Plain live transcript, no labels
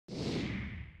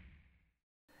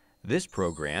This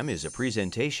program is a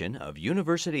presentation of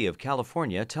University of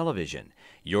California Television.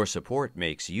 Your support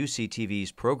makes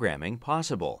UCTV's programming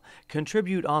possible.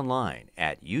 Contribute online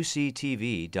at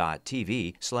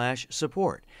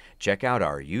uctv.tv/support. Check out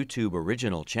our YouTube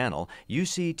original channel,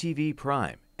 UCTV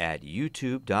Prime, at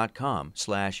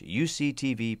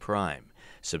youtube.com/UCTV Prime.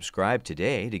 Subscribe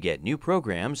today to get new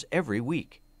programs every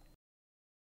week.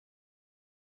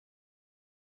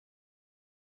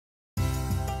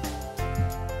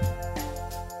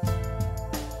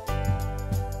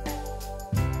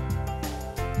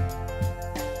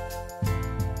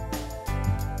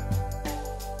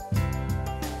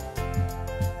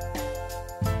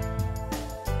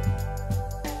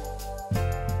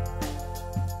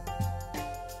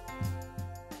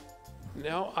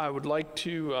 Now I would like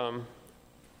to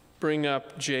bring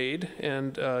up Jade,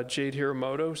 and Jade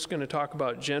Hiramoto is going to talk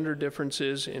about gender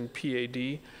differences in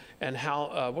PAD and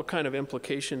how, what kind of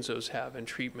implications those have in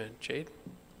treatment. Jade?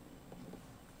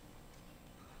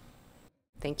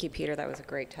 Thank you, Peter. That was a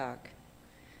great talk.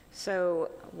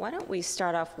 So why don't we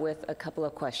start off with a couple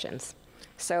of questions.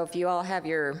 So if you all have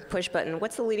your push button,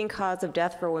 what's the leading cause of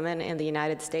death for women in the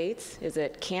United States? Is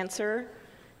it cancer,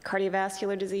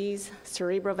 cardiovascular disease,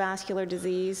 cerebrovascular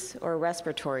disease, or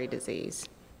respiratory disease?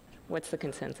 What's the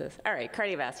consensus? All right,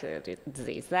 cardiovascular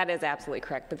disease. That is absolutely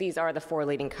correct, but these are the 4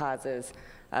 leading causes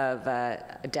of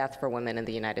death for women in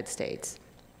the United States.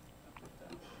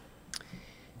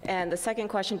 And the second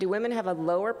question, do women have a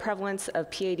lower prevalence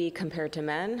of PAD compared to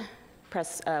men?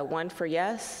 Press 1 for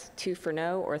yes, 2 for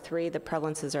no, or 3, the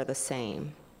prevalences are the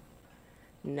same.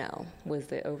 No, was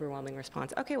the overwhelming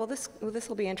response. Okay, well this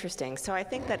will be interesting. So I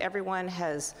think that everyone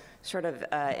has sort of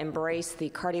embraced the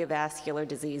cardiovascular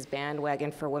disease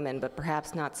bandwagon for women, but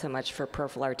perhaps not so much for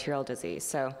peripheral arterial disease.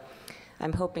 So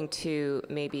I'm hoping to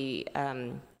maybe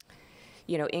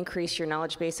increase your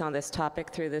knowledge base on this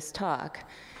topic through this talk.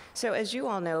 So as you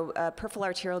all know, peripheral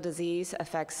arterial disease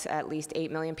affects at least 8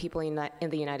 million people in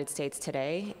the United States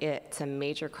today. It's a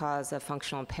major cause of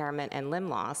functional impairment and limb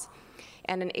loss.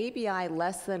 And an ABI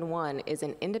less than 1 is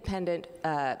an independent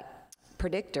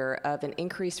predictor of an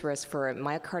increased risk for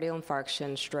myocardial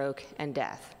infarction, stroke, and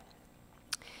death.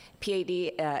 PAD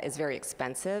is very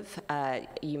expensive.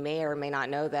 You may or may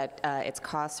not know that its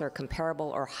costs are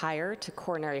comparable or higher to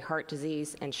coronary heart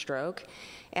disease and stroke.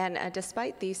 And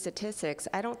despite these statistics,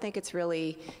 I don't think it's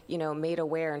really, made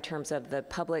aware in terms of the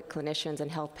public, clinicians, and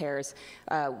health payers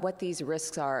what these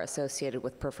risks are associated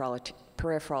with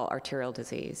peripheral arterial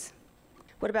disease.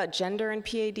 What about gender in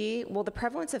PAD? Well, the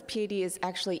prevalence of PAD is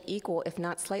actually equal, if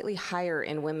not slightly higher,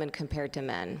 in women compared to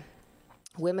men.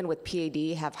 Women with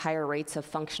PAD have higher rates of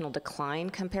functional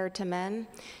decline compared to men,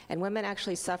 and women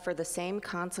actually suffer the same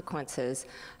consequences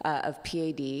of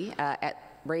PAD at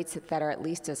rates that are at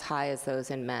least as high as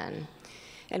those in men.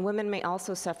 And women may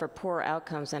also suffer poorer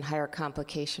outcomes and higher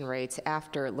complication rates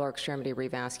after lower extremity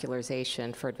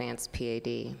revascularization for advanced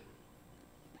PAD.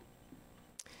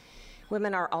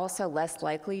 Women are also less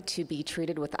likely to be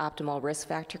treated with optimal risk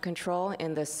factor control.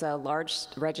 In this large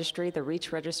registry, the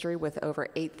REACH registry with over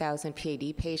 8,000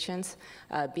 PAD patients,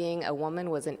 being a woman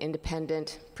was an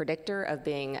independent predictor of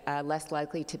being less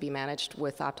likely to be managed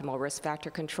with optimal risk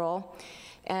factor control.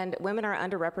 And women are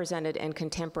underrepresented in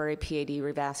contemporary PAD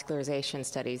revascularization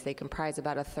studies. They comprise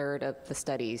about 1/3 of the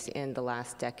studies in the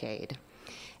last decade.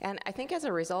 And I think as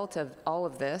a result of all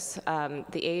of this,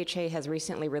 the AHA has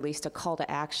recently released a call to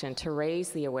action to raise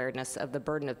the awareness of the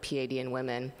burden of PAD in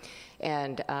women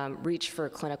and reach for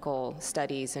clinical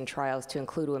studies and trials to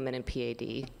include women in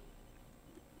PAD.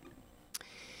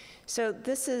 So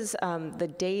this is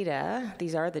the data,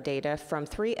 these are the data from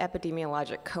 3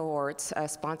 epidemiologic cohorts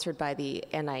sponsored by the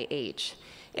NIH.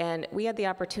 And we had the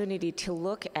opportunity to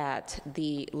look at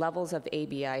the levels of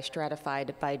ABI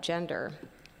stratified by gender.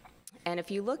 And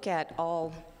if you look at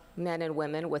all men and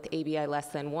women with ABI less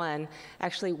than 1,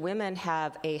 actually women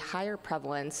have a higher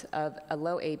prevalence of a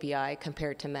low ABI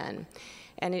compared to men.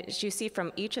 And as you see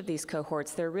from each of these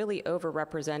cohorts, they're really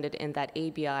overrepresented in that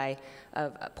ABI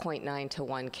of 0.9 to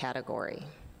 1 category.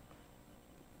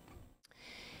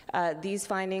 These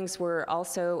findings were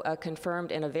also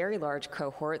confirmed in a very large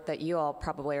cohort that you all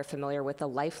probably are familiar with, the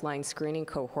Lifeline screening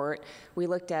cohort. We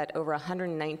looked at over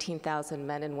 119,000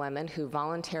 men and women who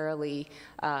voluntarily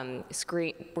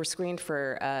were screened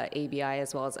for ABI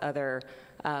as well as other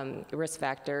risk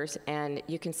factors, and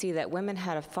you can see that women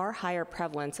had a far higher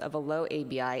prevalence of a low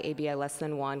ABI, ABI less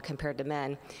than 1 compared to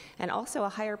men, and also a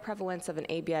higher prevalence of an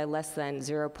ABI less than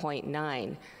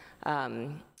 0.9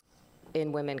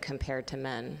 in women compared to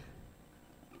men.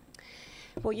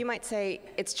 Well, you might say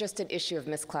it's just an issue of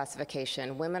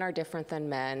misclassification. Women are different than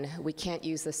men. We can't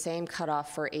use the same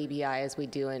cutoff for ABI as we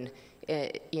do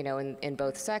in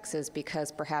both sexes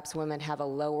because perhaps women have a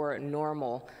lower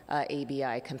normal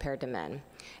ABI compared to men.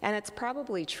 And it's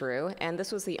probably true, and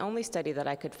this was the only study that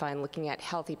I could find looking at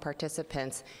healthy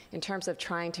participants in terms of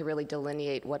trying to really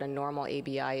delineate what a normal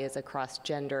ABI is across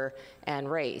gender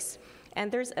and race. And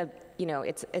there's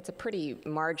it's a pretty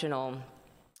marginal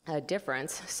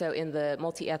difference. So in the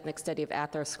multi-ethnic study of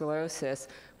atherosclerosis,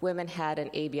 women had an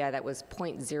ABI that was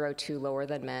 0.02 lower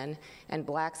than men, and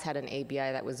blacks had an ABI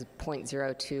that was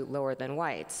 0.02 lower than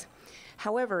whites.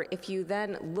 However, if you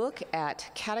then look at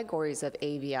categories of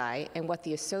ABI and what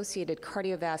the associated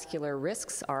cardiovascular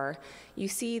risks are, you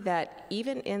see that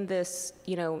even in this,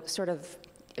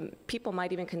 people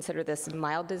might even consider this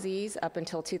mild disease. Up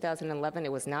until 2011,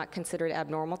 it was not considered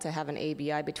abnormal to have an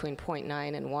ABI between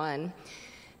 0.9 and 1.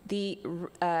 The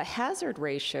hazard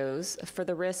ratios for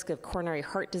the risk of coronary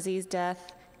heart disease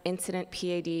death, incident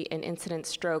PAD, and incident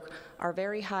stroke are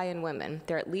very high in women.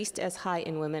 They're at least as high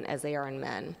in women as they are in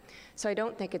men. So I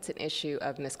don't think it's an issue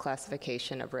of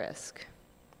misclassification of risk.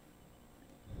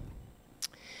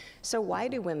 So why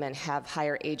do women have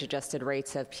higher age-adjusted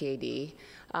rates of PAD?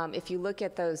 If you look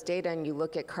at those data and you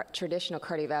look at traditional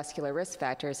cardiovascular risk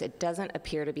factors, it doesn't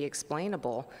appear to be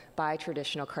explainable by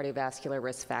traditional cardiovascular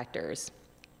risk factors.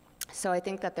 So I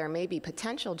think that there may be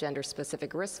potential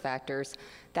gender-specific risk factors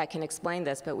that can explain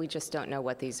this, but we just don't know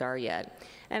what these are yet.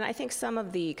 And I think some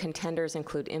of the contenders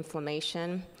include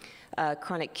inflammation,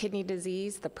 chronic kidney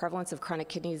disease. The prevalence of chronic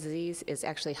kidney disease is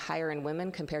actually higher in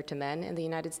women compared to men in the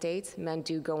United States. Men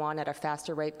do go on at a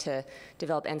faster rate to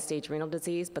develop end-stage renal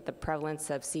disease, but the prevalence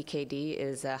of CKD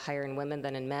is higher in women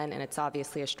than in men, and it's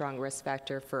obviously a strong risk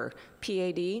factor for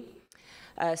PAD.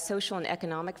 Social and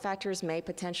economic factors may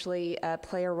potentially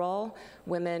play a role.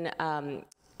 Women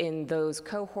in those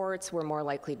cohorts were more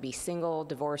likely to be single,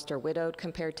 divorced, or widowed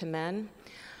compared to men.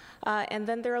 And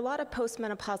then there are a lot of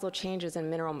postmenopausal changes in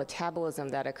mineral metabolism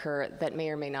that occur that may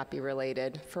or may not be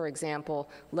related. For example,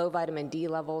 low vitamin D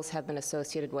levels have been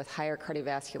associated with higher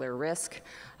cardiovascular risk,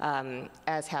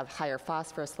 as have higher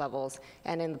phosphorus levels.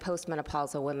 And in the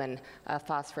postmenopausal women,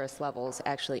 phosphorus levels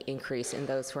actually increase in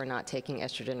those who are not taking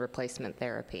estrogen replacement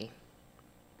therapy.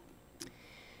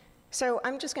 So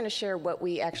I'm just going to share what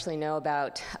we actually know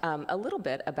about, a little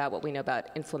bit about what we know about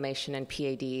inflammation and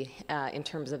PAD in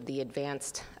terms of the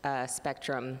advanced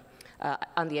spectrum,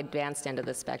 on the advanced end of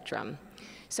the spectrum.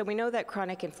 So we know that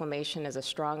chronic inflammation is a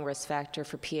strong risk factor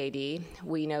for PAD.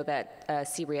 We know that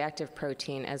C-reactive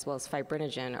protein as well as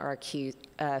fibrinogen are key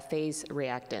phase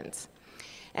reactants.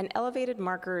 And elevated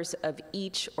markers of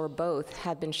each or both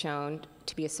have been shown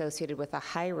to be associated with a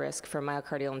high risk for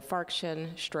myocardial infarction,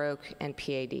 stroke, and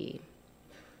PAD.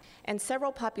 And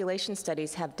several population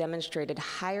studies have demonstrated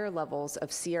higher levels of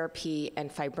CRP and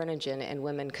fibrinogen in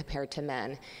women compared to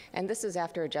men. And this is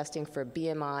after adjusting for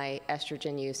BMI,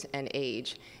 estrogen use, and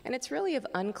age. And it's really of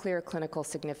unclear clinical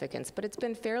significance, but it's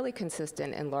been fairly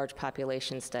consistent in large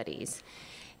population studies.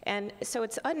 And so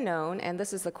it's unknown, and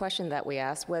this is the question that we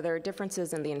ask, whether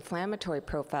differences in the inflammatory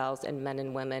profiles in men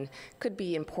and women could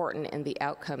be important in the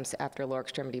outcomes after lower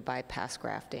extremity bypass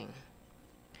grafting.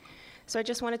 So I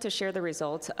just wanted to share the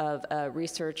results of a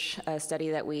research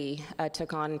study that we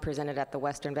took on and presented at the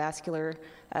Western Vascular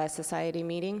Society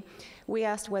meeting. We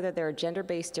asked whether there are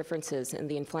gender-based differences in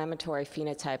the inflammatory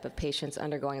phenotype of patients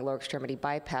undergoing lower extremity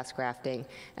bypass grafting,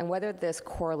 and whether this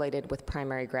correlated with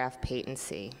primary graft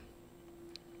patency.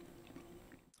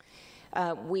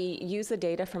 We used the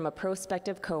data from a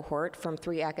prospective cohort from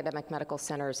 3 academic medical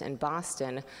centers in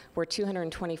Boston, where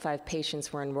 225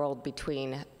 patients were enrolled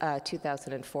between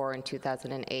 2004 and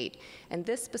 2008. And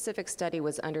this specific study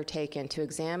was undertaken to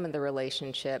examine the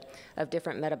relationship of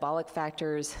different metabolic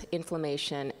factors,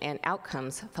 inflammation, and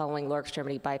outcomes following lower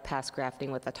extremity bypass grafting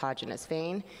with autogenous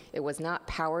vein. It was not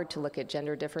powered to look at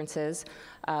gender differences,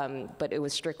 but it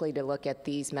was strictly to look at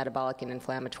these metabolic and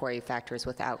inflammatory factors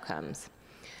with outcomes.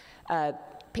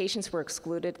 Patients were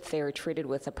excluded if they were treated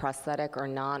with a prosthetic or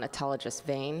non-autologous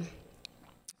vein,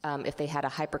 if they had a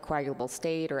hypercoagulable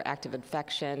state or active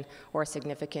infection or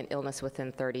significant illness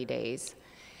within 30 days.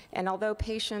 And although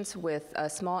patients with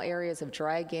small areas of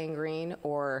dry gangrene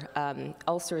or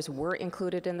ulcers were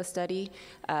included in the study,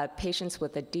 patients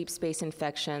with a deep space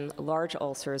infection, large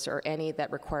ulcers, or any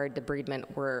that required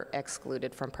debridement were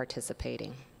excluded from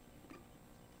participating.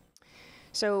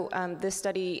 So this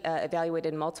study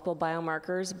evaluated multiple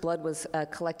biomarkers. Blood was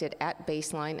collected at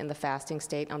baseline in the fasting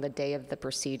state on the day of the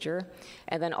procedure,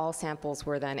 and then all samples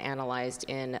were then analyzed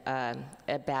in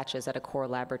batches at a core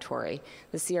laboratory.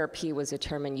 The CRP was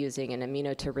determined using an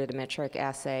immunoturbidimetric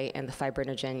assay and the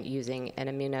fibrinogen using an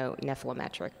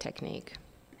immunonephilometric technique.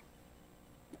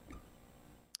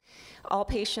 All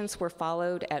patients were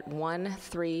followed at 1,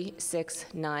 3, 6,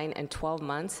 9, and 12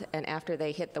 months, and after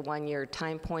they hit the 1-year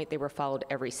time point, they were followed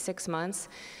every 6 months.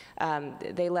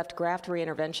 They left graft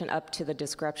reintervention up to the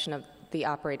discretion of the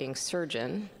operating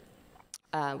surgeon.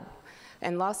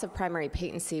 And loss of primary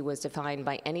patency was defined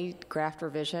by any graft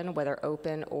revision, whether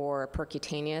open or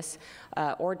percutaneous,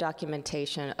 or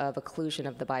documentation of occlusion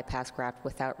of the bypass graft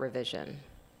without revision.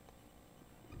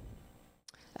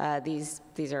 These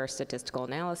are statistical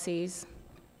analyses.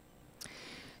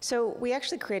 So we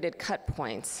actually created cut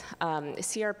points.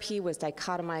 CRP was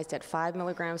dichotomized at 5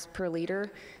 milligrams per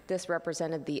liter. This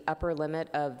represented the upper limit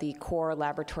of the core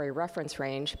laboratory reference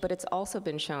range, but it's also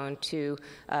been shown to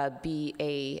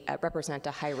represent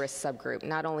a high-risk subgroup,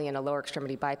 not only in a lower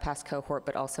extremity bypass cohort,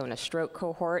 but also in a stroke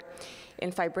cohort.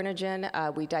 In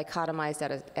fibrinogen, we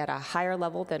dichotomized at a higher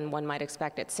level than one might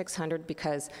expect at 600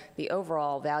 because the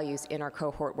overall values in our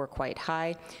cohort were quite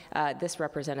high. This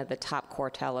represented the top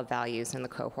quartile of values in the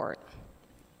cohort.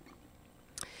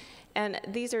 And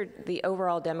these are the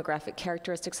overall demographic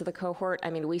characteristics of the cohort. I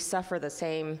mean, we suffer the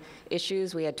same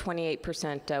issues. We had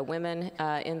 28% women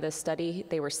in this study.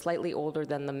 They were slightly older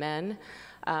than the men.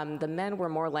 The men were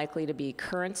more likely to be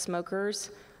current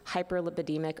smokers,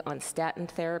 hyperlipidemic on statin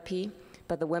therapy,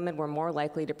 but the women were more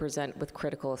likely to present with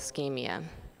critical ischemia.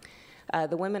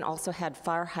 The women also had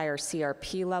far higher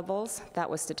CRP levels. That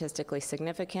was statistically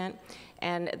significant.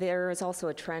 And there is also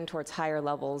a trend towards higher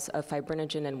levels of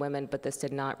fibrinogen in women, but this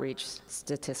did not reach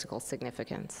statistical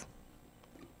significance.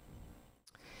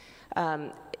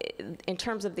 In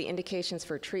terms of the indications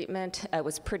for treatment, it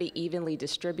was pretty evenly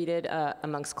distributed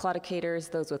amongst claudicators,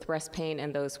 those with rest pain,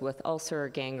 and those with ulcer or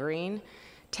gangrene.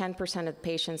 10% of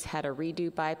patients had a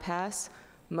redo bypass.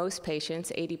 Most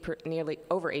patients, nearly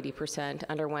over 80%,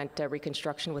 underwent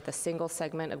reconstruction with a single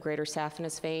segment of greater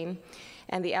saphenous vein.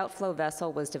 And the outflow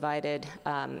vessel was divided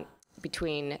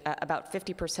between about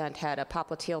 50% had a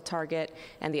popliteal target,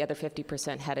 and the other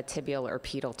 50% had a tibial or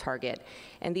pedal target.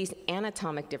 And these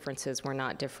anatomic differences were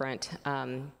not different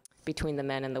between the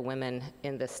men and the women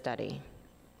in this study.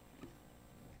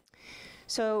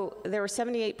 So there were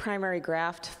 78 primary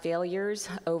graft failures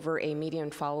over a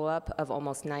median follow-up of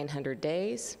almost 900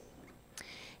 days.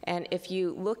 And if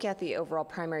you look at the overall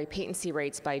primary patency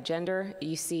rates by gender,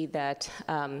 you see that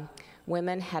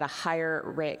women had a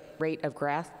higher rate of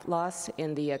graft loss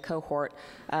in the cohort,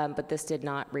 but this did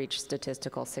not reach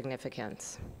statistical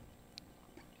significance.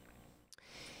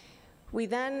 We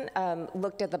then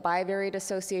looked at the bivariate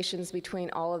associations between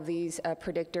all of these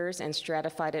predictors and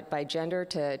stratified it by gender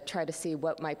to try to see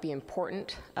what might be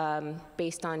important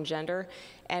based on gender.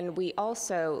 And we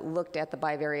also looked at the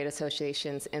bivariate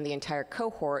associations in the entire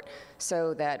cohort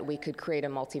so that we could create a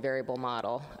multivariable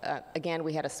model. Again,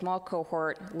 we had a small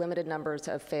cohort, limited numbers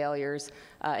of failures,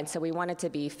 and so we wanted to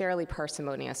be fairly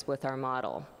parsimonious with our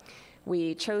model.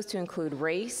 We chose to include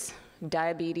race,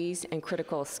 diabetes, and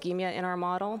critical ischemia in our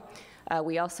model.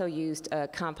 We also used a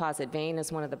composite vein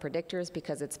as one of the predictors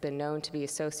because it's been known to be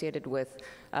associated with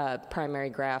primary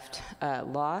graft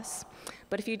loss.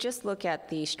 But if you just look at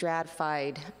the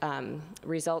stratified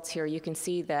results here, you can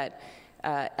see that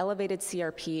elevated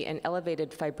CRP and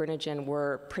elevated fibrinogen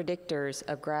were predictors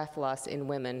of graft loss in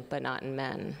women, but not in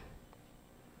men.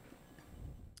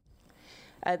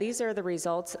 These are the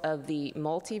results of the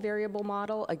multivariable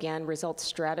model. Again, results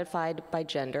stratified by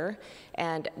gender.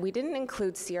 And we didn't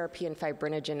include CRP and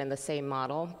fibrinogen in the same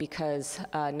model because,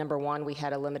 number one, we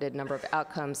had a limited number of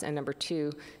outcomes, and number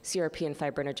two, CRP and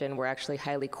fibrinogen were actually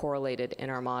highly correlated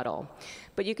in our model.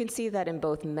 But you can see that in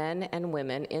both men and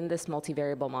women in this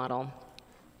multivariable model,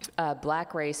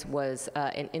 black race was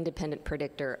an independent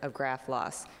predictor of graft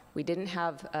loss. We didn't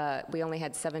have, we only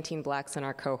had 17 blacks in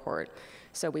our cohort,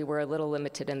 so we were a little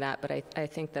limited in that, but I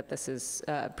think that this is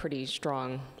a pretty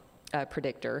strong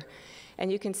predictor.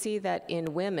 And you can see that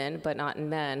in women, but not in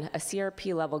men, a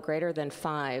CRP level greater than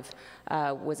 5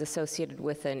 was associated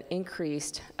with an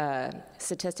increased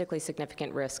statistically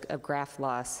significant risk of graft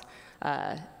loss,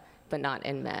 but not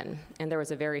in men. And there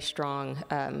was a very strong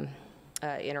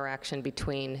interaction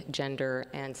between gender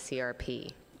and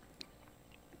CRP.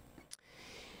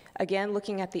 Again,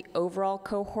 looking at the overall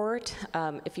cohort,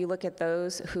 if you look at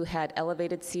those who had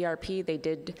elevated CRP, they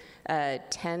did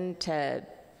tend to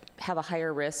have a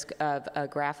higher risk of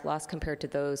graft loss compared to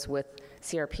those with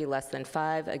CRP less than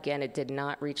 5. Again, it did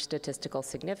not reach statistical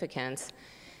significance.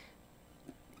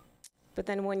 But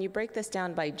then when you break this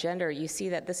down by gender, you see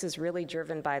that this is really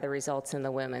driven by the results in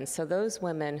the women. So those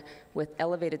women with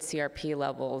elevated CRP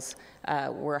levels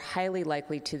were highly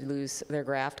likely to lose their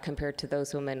graft compared to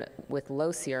those women with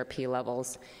low CRP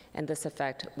levels, and this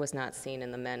effect was not seen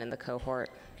in the men in the cohort.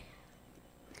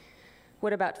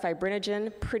 What about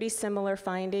fibrinogen? Pretty similar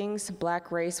findings.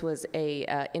 Black race was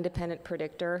a independent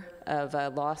predictor of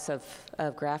loss of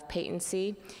graft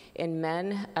patency. In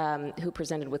men who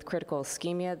presented with critical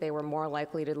ischemia, they were more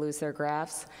likely to lose their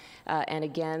grafts. And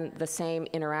again, the same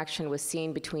interaction was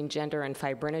seen between gender and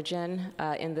fibrinogen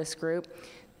in this group.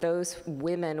 Those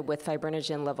women with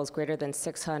fibrinogen levels greater than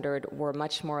 600 were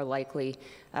much more likely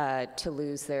to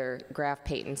lose their graft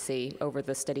patency over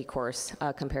the study course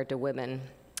compared to women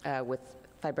with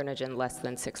fibrinogen less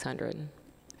than 600.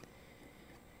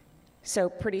 So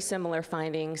pretty similar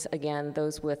findings. Again,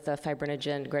 those with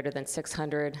fibrinogen greater than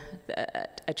 600,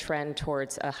 a trend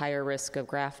towards a higher risk of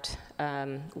graft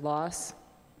loss.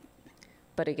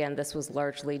 But again, this was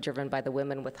largely driven by the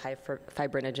women with high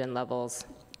fibrinogen levels,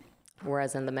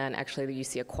 whereas in the men, actually, you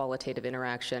see a qualitative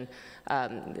interaction.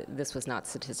 This was not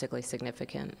statistically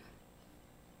significant.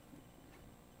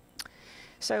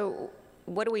 So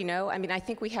what do we know? I mean, I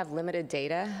think we have limited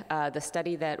data. The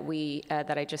study that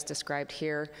I just described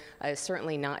here is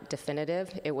certainly not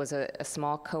definitive. It was a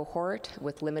small cohort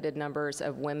with limited numbers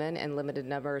of women and limited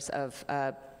numbers of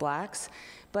blacks.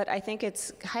 But I think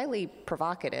it's highly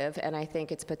provocative, and I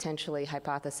think it's potentially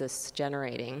hypothesis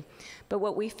generating. But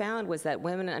what we found was that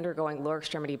women undergoing lower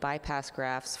extremity bypass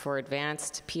grafts for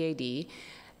advanced PAD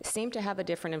seem to have a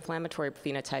different inflammatory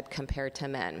phenotype compared to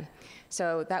men.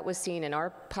 So that was seen in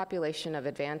our population of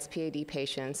advanced PAD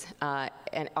patients,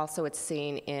 and also it's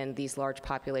seen in these large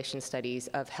population studies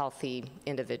of healthy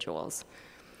individuals.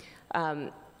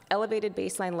 Elevated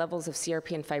baseline levels of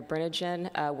CRP and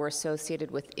fibrinogen were associated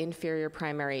with inferior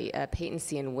primary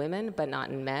patency in women, but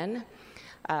not in men.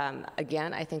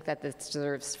 Again, I think that this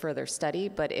deserves further study,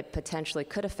 but it potentially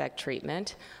could affect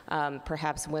treatment.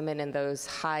 Perhaps women in those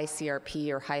high CRP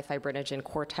or high fibrinogen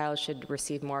quartiles should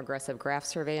receive more aggressive graft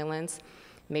surveillance.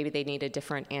 Maybe they need a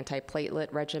different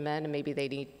antiplatelet regimen. Maybe they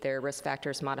need their risk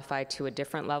factors modified to a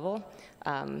different level.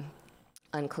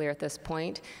 Unclear at this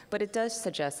point, but it does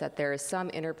suggest that there is some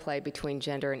interplay between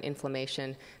gender and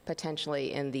inflammation,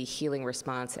 potentially in the healing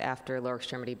response after lower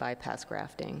extremity bypass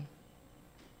grafting.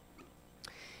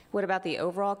 What about the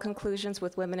overall conclusions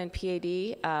with women in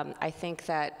PAD? I think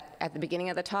that at the beginning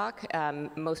of the talk,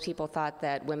 most people thought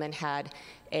that women had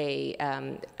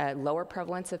a lower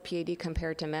prevalence of PAD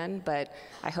compared to men, but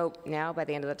I hope now by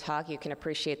the end of the talk you can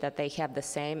appreciate that they have the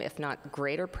same, if not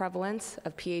greater, prevalence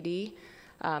of PAD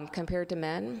compared to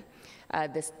men.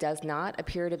 This does not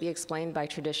appear to be explained by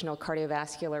traditional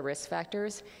cardiovascular risk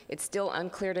factors. It's still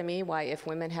unclear to me why, if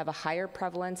women have a higher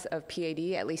prevalence of PAD,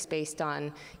 at least based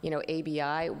on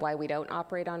ABI, why we don't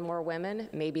operate on more women.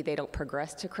 Maybe they don't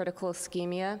progress to critical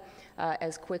ischemia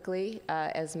as quickly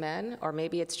as men, or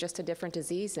maybe it's just a different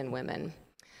disease in women.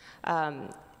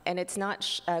 And it's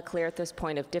not clear at this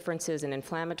point if differences in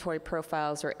inflammatory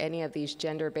profiles or any of these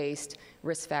gender-based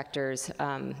risk factors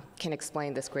can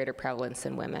explain this greater prevalence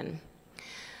in women.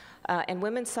 And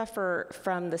women suffer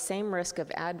from the same risk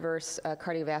of adverse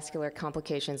cardiovascular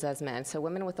complications as men. So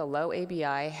women with a low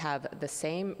ABI have the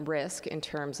same risk in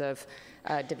terms of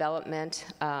development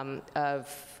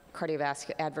of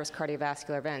adverse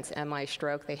cardiovascular events, MI,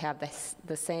 stroke. They have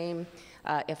the same,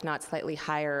 if not slightly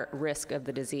higher, risk of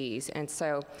the disease. And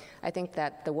so I think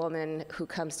that the woman who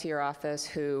comes to your office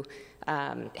who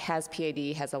has PAD,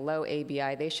 has a low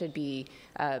ABI, they should be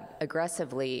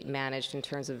aggressively managed in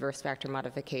terms of risk factor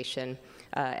modification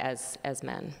as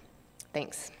men.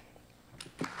 Thanks.